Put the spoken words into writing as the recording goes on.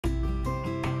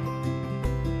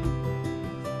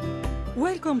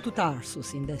Welcome to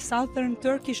Tarsus, in the southern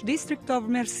Turkish district of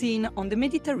Mersin on the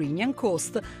Mediterranean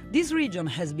coast. This region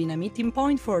has been a meeting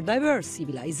point for diverse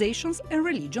civilizations and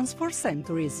religions for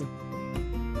centuries.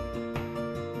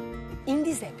 In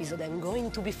this episode, I'm going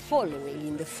to be following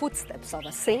in the footsteps of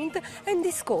a saint and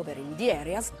discovering the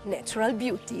area's natural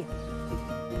beauty.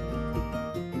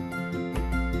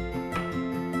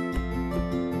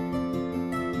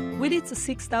 With its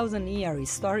 6,000-year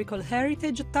historical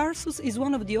heritage, Tarsus is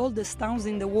one of the oldest towns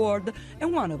in the world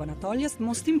and one of Anatolia's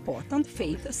most important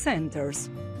faith centers.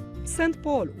 St.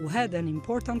 Paul, who had an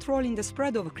important role in the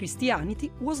spread of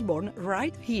Christianity, was born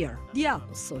right here. The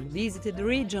apostle visited the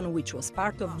region, which was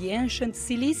part of the ancient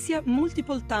Cilicia,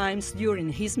 multiple times during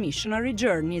his missionary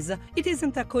journeys. It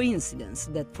isn't a coincidence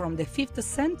that from the 5th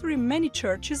century many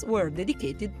churches were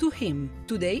dedicated to him.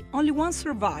 Today, only one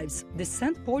survives, the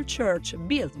St. Paul Church,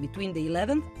 built between the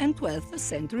 11th and 12th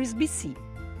centuries BC.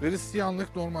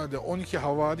 Hristiyanlık normalde 12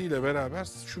 havari ile beraber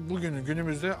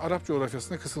günümüzde Arap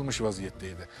coğrafyasına kısılmış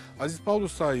vaziyetteydi. Aziz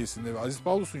Paulus sayesinde ve Aziz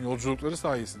Paulus'un yolculukları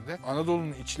sayesinde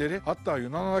Anadolu'nun içleri, hatta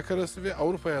Yunan anakarası ve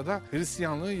Avrupa'ya da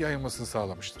Hristiyanlığı yayılmasını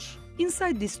sağlamıştır.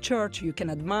 Inside this church you can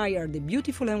admire the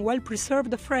beautiful and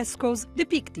well-preserved frescoes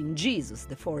depicting Jesus,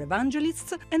 the four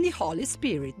evangelists, and the Holy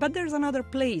Spirit. But there's another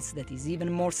place that is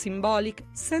even more symbolic,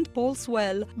 St. Paul's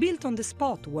Well, built on the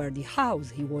spot where the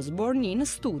house he was born in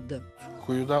stood.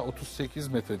 Kuyuda 38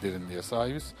 metre derinliğe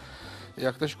sahibiz.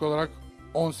 Yaklaşık olarak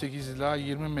 18 ila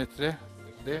 20 metre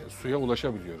de suya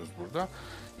ulaşabiliyoruz burada.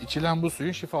 İçilen bu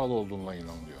suyun şifalı olduğuna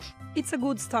inanılıyor. It's a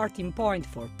good starting point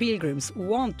for pilgrims who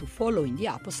want to follow in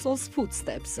the apostles'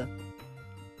 footsteps.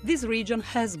 This region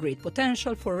has great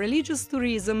potential for religious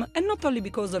tourism, and not only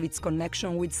because of its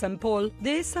connection with St. Paul.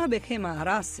 The Sabekema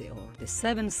Arase, or the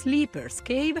Seven Sleepers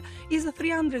Cave, is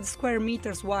 300 square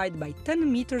meters wide by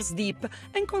 10 meters deep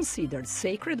and considered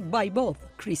sacred by both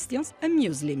Christians and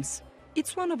Muslims.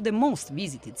 It's one of the most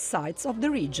visited sites of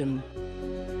the region.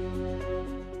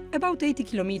 About 80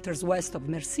 kilometers west of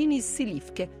Mersin is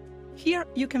Silifke. Here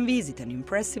you can visit an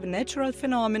impressive natural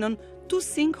phenomenon, two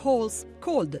sinkholes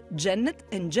called Jannet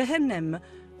and Jehennem,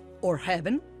 or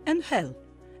Heaven and Hell.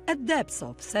 At depths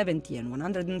of 70 and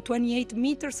 128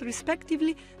 meters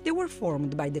respectively, they were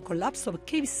formed by the collapse of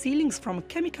cave ceilings from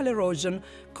chemical erosion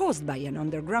caused by an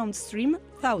underground stream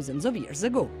thousands of years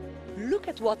ago. Look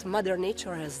at what Mother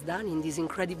Nature has done in this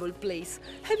incredible place.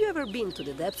 Have you ever been to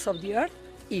the depths of the earth?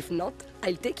 If not,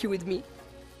 I'll take you with me.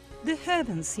 The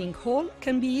Heaven sinkhole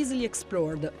can be easily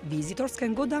explored. Visitors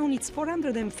can go down its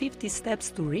 450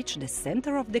 steps to reach the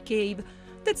center of the cave.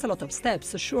 That's a lot of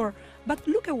steps, sure, but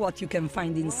look at what you can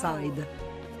find inside.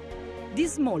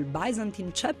 This small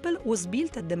Byzantine chapel was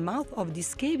built at the mouth of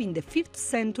this cave in the 5th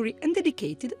century and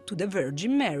dedicated to the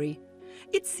Virgin Mary.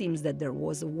 It seems that there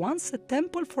was once a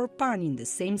temple for Pan in the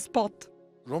same spot.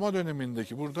 Roma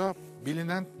dönemindeki burada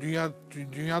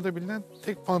dünyada bilinen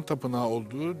tek Pan tapınağı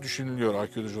olduğu düşünülüyor,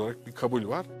 arkeoloji olarak bir kabul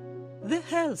var. The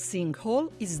Hell sinkhole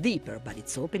is deeper, but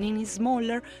its opening is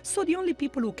smaller, so the only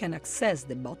people who can access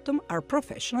the bottom are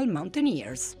professional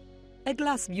mountaineers. A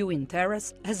glass viewing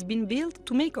terrace has been built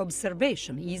to make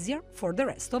observation easier for the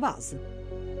rest of us.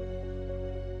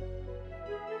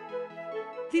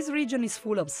 This region is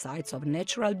full of sites of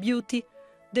natural beauty.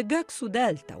 The Göksu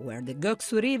Delta, where the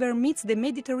Göksu River meets the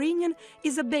Mediterranean,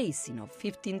 is a basin of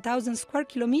 15,000 square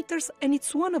kilometers, and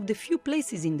it's one of the few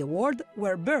places in the world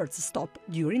where birds stop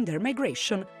during their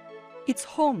migration. It's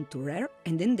home to rare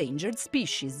and endangered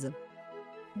species.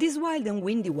 This wild and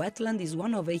windy wetland is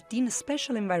one of 18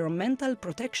 special environmental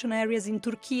protection areas in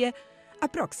Turkey.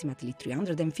 Approximately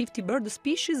 350 bird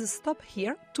species stop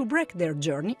here to break their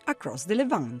journey across the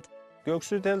Levant.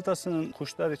 Göksu Deltası'nın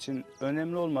kuşlar için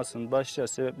önemli olmasının başlıca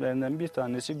sebeplerinden bir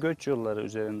tanesi göç yolları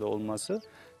üzerinde olması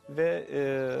ve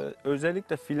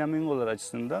özellikle flamingolar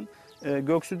açısından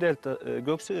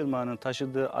Göksu Irmağı'nın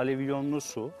taşıdığı alüvyonlu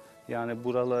su, yani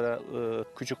buralara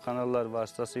küçük kanallar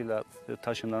vasıtasıyla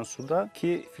taşınan suda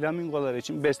ki flamingolar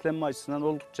için beslenme açısından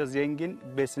oldukça zengin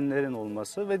besinlerin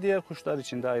olması ve diğer kuşlar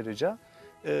için de ayrıca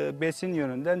besin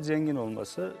yönünden zengin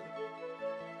olması.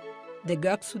 The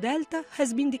Göksu Delta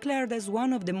has been declared as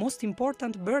one of the most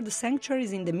important bird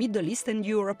sanctuaries in the Middle East and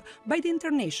Europe by the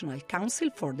International Council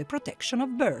for the Protection of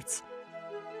Birds.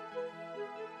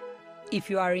 If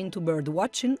you are into bird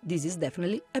watching, this is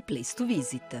definitely a place to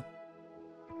visit.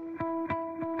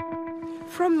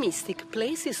 From mystic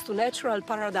places to natural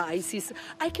paradises,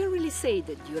 I can really say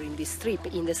that during this trip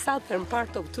in the southern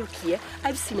part of Turkey,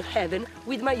 I've seen heaven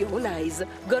with my own eyes.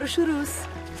 Görüşürüz!